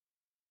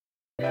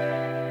Yeah,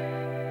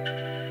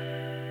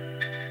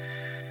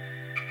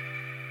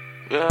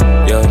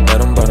 met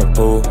him by the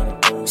pool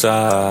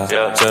side.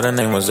 Said her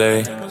name was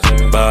A.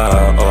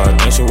 Oh, I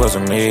think she was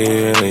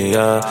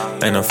Amelia.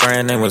 And her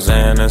friend name was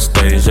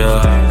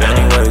Anastasia.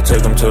 Anyway,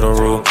 take him to the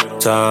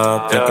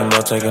rooftop. Thinking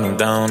about taking him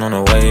down on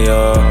the way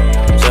up.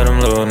 Said them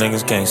little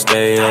niggas can't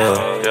stay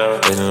up.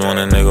 They just want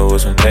a nigga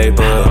with some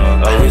paper.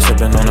 Oh, we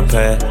sippin' on the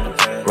pad.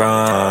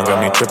 Run, got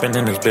me trippin'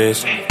 in this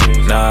bitch.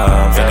 Nah,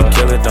 I'm finna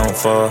kill it, don't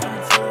fall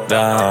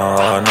down.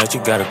 All night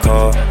you gotta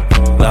call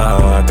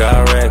loud. I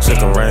got racks, it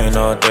can rain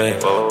all day.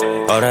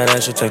 All that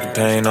action take the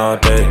pain all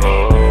day.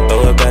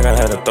 Throw it back, I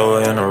had to throw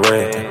it in the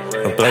red.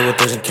 Don't play with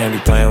this, you can't be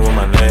playing with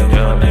my name.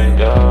 Yo,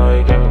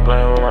 you can't be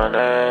playing with my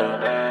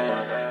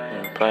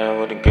name. You playing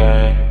with the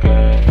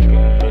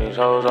game. These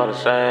hoes all the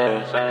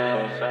same.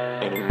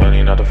 Need the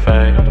money, not the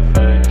fame.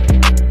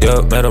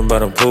 Yup, met her by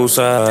the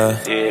poolside.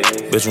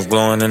 Bitch was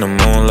glowing in the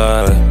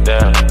moonlight.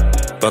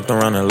 Fucked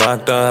around and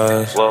locked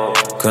eyes.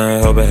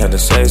 Couldn't help it, had to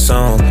say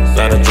something.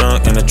 Got a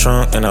drunk in the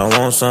trunk and I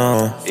want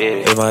some.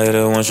 If I hit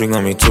it once, you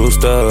gon' be too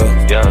stuck.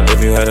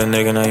 If you had a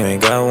nigga, now you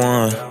ain't got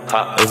one.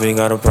 If you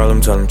got a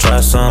problem, tell him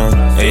try some.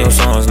 Hey, your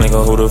songs,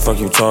 nigga, who the fuck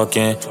you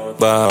talking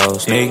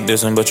about? Sneak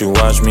dissing, but you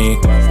watch me.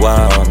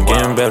 Wow, I'm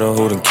getting better,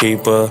 who the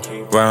keeper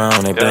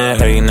round? They been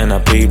hating and I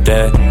peeped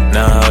that.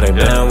 Now they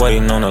been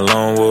waiting on the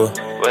lone wood.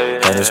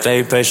 Had to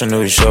stay patient,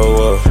 knew he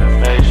show up.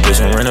 Did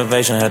some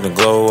renovation, had to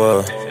glow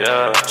up.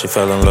 She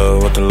fell in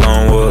love with the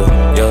lone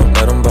wood. Yo,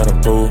 met him by the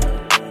pool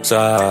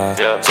side.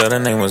 Said her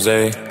name was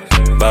A.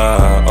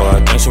 Oh,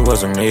 I think she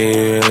was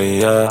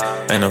Amelia.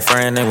 And her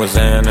friend name was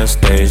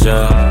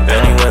Anastasia.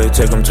 Anyway,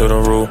 take him to the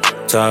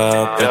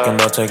rooftop. Thinking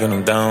about taking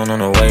him down on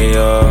the way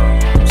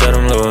up. Said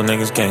them little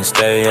niggas can't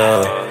stay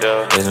up.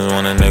 They just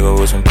want a nigga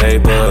with some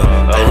paper.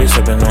 Oh, we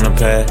sippin' on the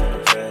pad.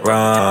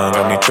 Run,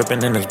 got me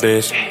trippin' in this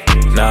bitch.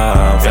 Nah,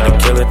 I'm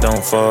finna kill it,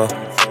 don't fall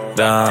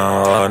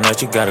down. All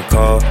night you gotta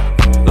call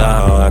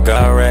loud. I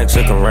got racks,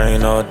 it can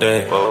rain all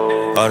day.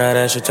 All that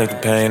action take the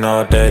pain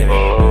all day.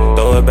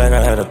 Throw it back,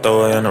 I had to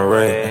throw it in the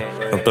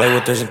red. Don't play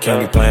with this, you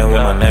can't be playing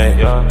with my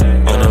name.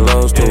 On the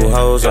lows, two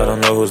hoes, I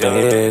don't know who's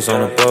they is.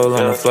 On the pole,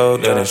 on the floor,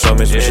 they done show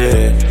me some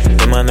shit.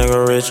 Then my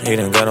nigga rich, he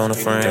done got on a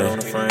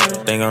friend.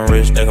 Think I'm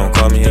rich, they gon'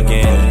 call me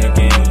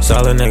again.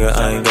 Solid nigga,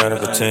 I ain't gotta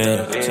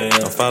pretend.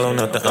 Don't follow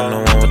nothing, I'm the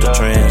one with the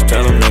trends.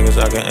 Tell them niggas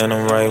I can end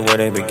them right where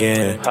they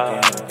begin.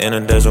 In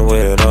the desert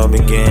where it all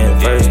began.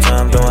 First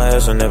time doing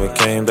ass, I never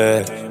came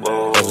back.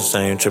 That's the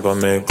same trip I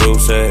made group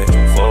sex.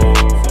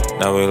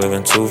 Now we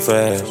living too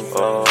fast.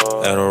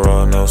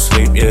 Adderall, no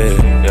sleep yet.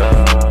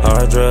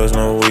 Hard drugs,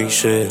 no weak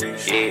shit.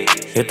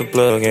 Hit the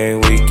plug,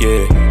 ain't weak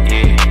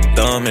yet.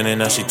 Thumb in it,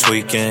 now she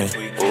tweaking.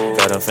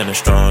 Got her finna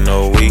strong,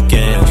 no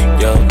weekends.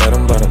 Yo, met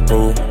him by the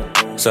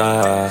pool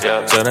side.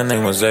 Said her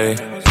name was A.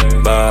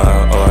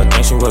 Oh, I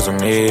think she was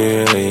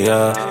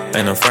Amelia.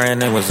 And her friend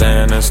name was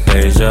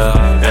Anastasia.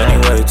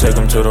 Anyway, take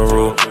him to the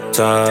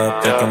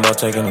rooftop. Thinking about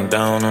taking him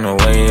down on the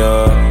way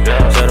up.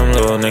 Said them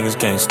little niggas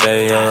can't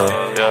stay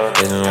up.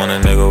 They just want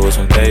a nigga with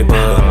some paper.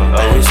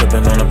 Oh, we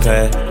sippin' on the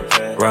pad.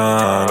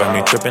 Run, got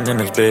me trippin' in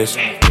this bitch.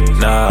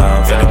 Nah,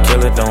 I'm finna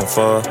kill it, don't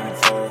fall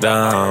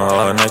down.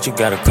 All night you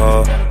gotta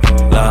call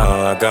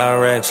loud. I got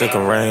racks, it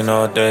can rain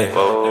all day.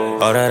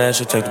 All that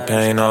action take the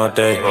pain all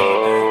day.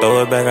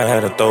 Throw it back, I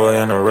had to throw it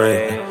in the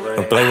red.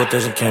 Don't play with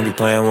this, you can't be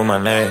playing with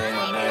my name.